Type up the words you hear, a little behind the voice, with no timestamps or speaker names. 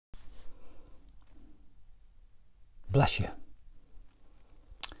Bless you.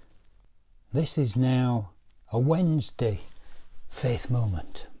 This is now a Wednesday faith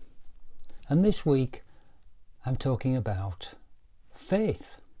moment. And this week I'm talking about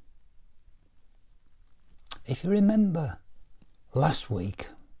faith. If you remember last week,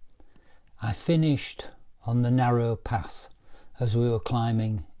 I finished on the narrow path as we were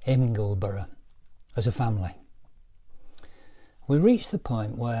climbing Ingleborough as a family. We reached the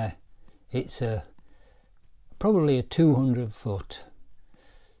point where it's probably a 200-foot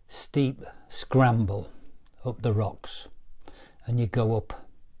steep scramble up the rocks, and you go up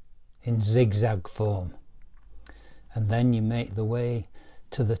in zigzag form, and then you make the way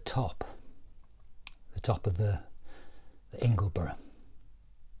to the top of the Ingleborough.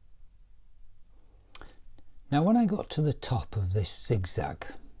 Now when I got to the top of this zigzag,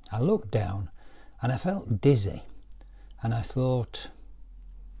 I looked down and I felt dizzy, and I thought,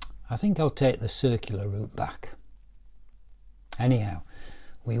 I think I'll take the circular route back. Anyhow,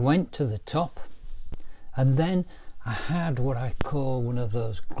 we went to the top, and then I had what I call one of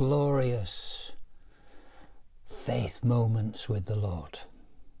those glorious faith moments with the Lord.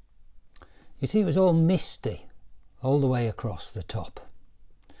 You see, it was all misty all the way across the top.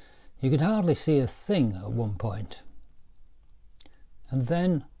 You could hardly see a thing at one point. And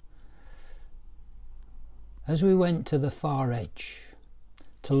then, as we went to the far edge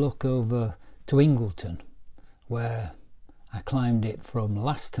to look over to Ingleton, where I climbed it from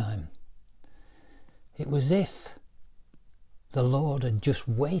last time, it was as if the Lord had just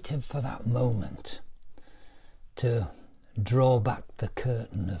waited for that moment to draw back the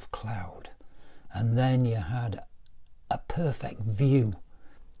curtain of cloud, and then you had a perfect view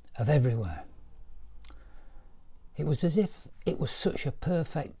of everywhere. It was as if it was such a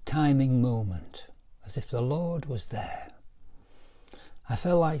perfect timing moment, as if the Lord was there. I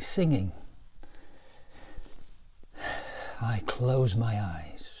felt like singing. I close my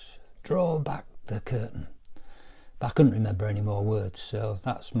eyes, draw back the curtain. But I couldn't remember any more words, so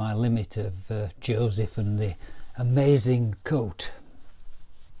that's my limit of Joseph and the amazing coat.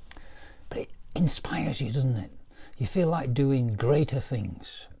 But it inspires you, doesn't it? You feel like doing greater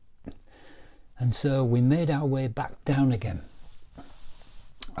things. And so we made our way back down again,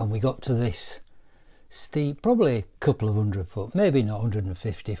 and we got to this steep, probably a couple of 100 foot, maybe not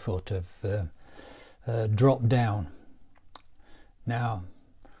 150 foot of drop down. Now,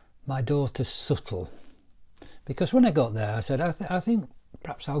 my daughter's subtle, because when I got there I said, I think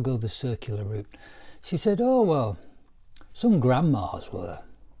perhaps I'll go the circular route. She said, oh well, some grandmas were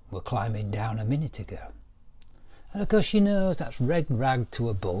climbing down a minute ago. And of course she knows that's rag to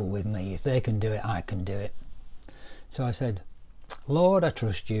a bull with me. If they can do it, I can do it. So I said, Lord, I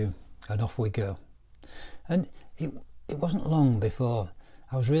trust you, and off we go. And it wasn't long before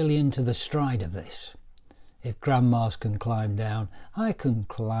I was really into the stride of this. If grandmas can climb down, I can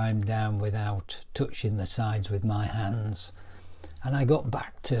climb down without touching the sides with my hands. And I got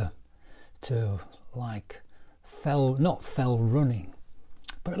back to like not fell running,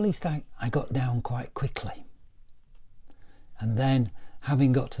 but at least I got down quite quickly. And then,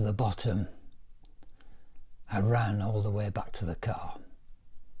 having got to the bottom, I ran all the way back to the car.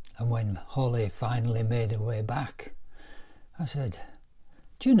 And when Holly finally made her way back, I said,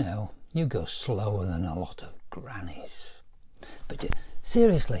 do you know, you go slower than a lot of grannies. But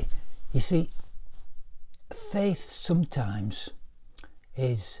seriously, you see, faith sometimes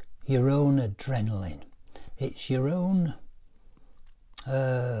is your own adrenaline. It's your own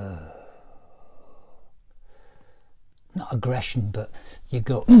not aggression, but you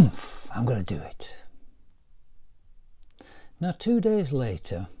go, I'm going to do it. Now 2 days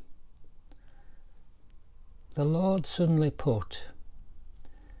later, the Lord suddenly put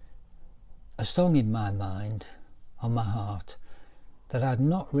a song in my mind, on my heart, that I'd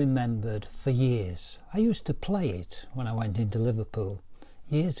not remembered for years. I used to play it when I went into Liverpool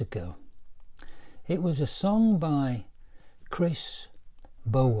years ago. It was a song by Chris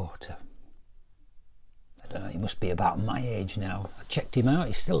Bowater. I don't know, he must be about my age now. I checked him out,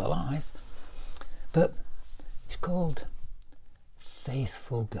 he's still alive. But it's called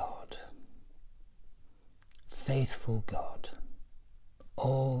Faithful God. Faithful God,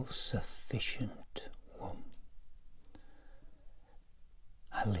 all sufficient one.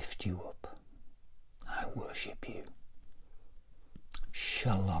 I lift you up. I worship you.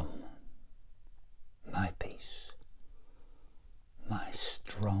 Shalom, my peace, my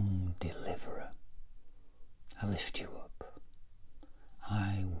strong deliverer. I lift you up.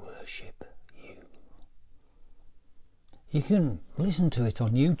 I worship you. You can listen to it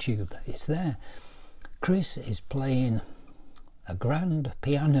on YouTube. It's there. Chris is playing a grand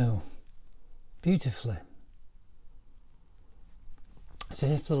piano beautifully. It's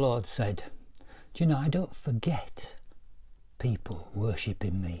as if the Lord said, do you know, I don't forget people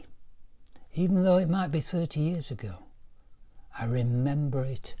worshipping me. Even though it might be 30 years ago, I remember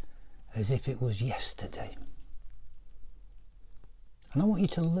it as if it was yesterday. And I want you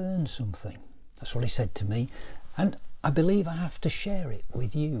to learn something. That's what he said to me. And I believe I have to share it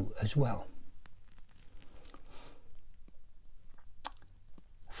with you as well.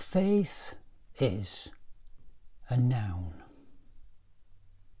 Faith is a noun.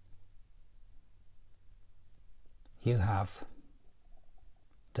 You have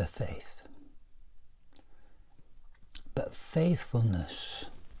the faith. But faithfulness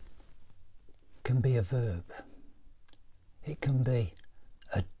can be a verb. It can be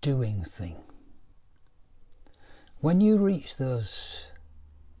a doing thing. When you reach those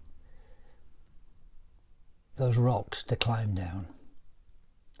rocks to climb down,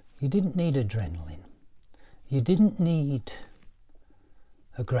 you didn't need adrenaline. You didn't need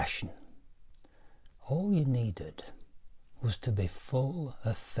aggression. All you needed was to be full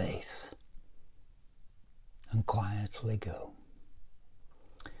of faith and quietly go.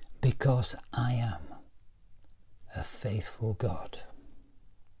 Because I am a faithful God.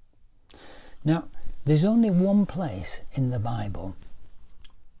 Now, there's only one place in the Bible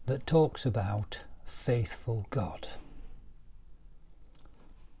that talks about faithful God.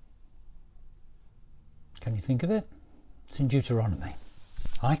 Can you think of it? It's in Deuteronomy.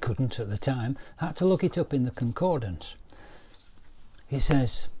 I couldn't at the time. I had to look it up in the concordance. It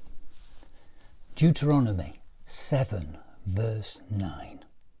says, Deuteronomy 7 verse 9.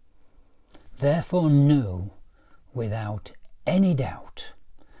 Therefore know without any doubt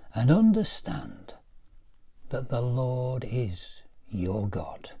and understand that the Lord is your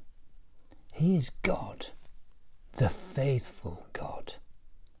God. He is God, the faithful God,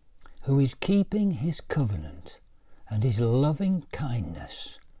 who is keeping his covenant and his loving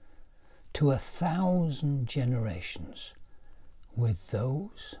kindness to 1,000 generations with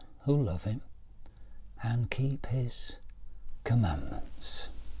those who love him and keep his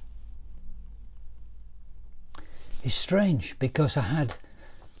commandments. It's strange because I had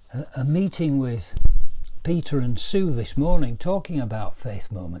a meeting with Peter and Sue this morning talking about faith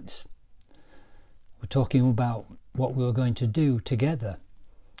moments. We're talking about what we were going to do together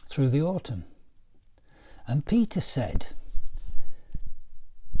through the autumn. And Peter said,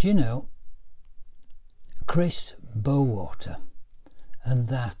 do you know, Chris Bowater and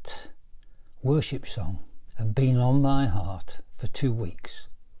that worship song have been on my heart for 2 weeks.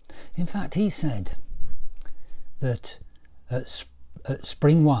 In fact, he said that at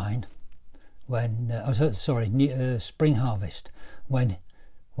spring wine, spring harvest,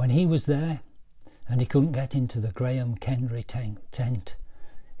 when he was there and he couldn't get into the Graham Kendry tent,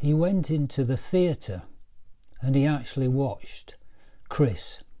 he went into the theatre and he actually watched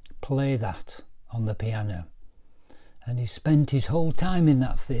Chris play that on the piano. And he spent his whole time in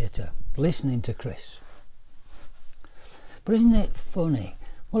that theatre listening to Chris. But isn't it funny?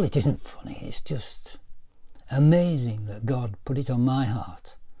 Well, it isn't funny, it's just amazing that God put it on my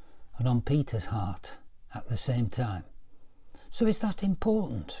heart and on Peter's heart at the same time. So is that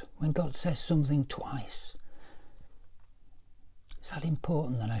important when God says something twice? Is that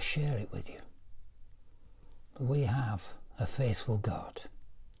important that I share it with you? But we have a faithful God.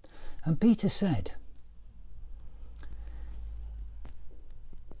 And Peter said,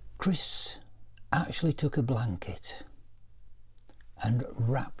 Chris actually took a blanket and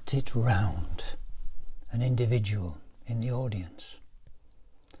wrapped it round an individual in the audience.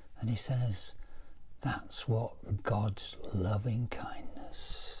 And he says, that's what God's loving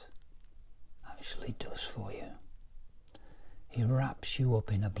kindness actually does for you. He wraps you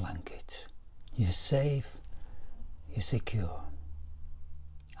up in a blanket. You're safe, you're secure.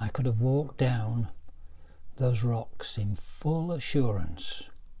 I could have walked down those rocks in full assurance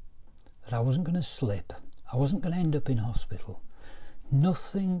that I wasn't going to slip, I wasn't going to end up in hospital.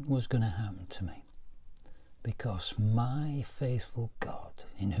 Nothing was going to happen to me, because my faithful God,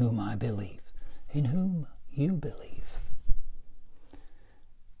 in whom I believe, in whom you believe,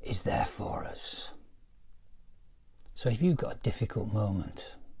 is there for us. So if you've got a difficult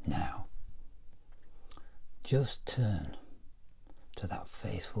moment now, just turn to that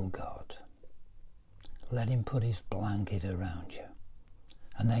faithful God. Let him put his blanket around you,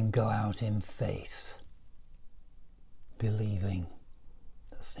 and then go out in faith, believing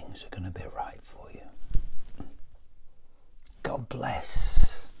that things are going to be right for you. God bless.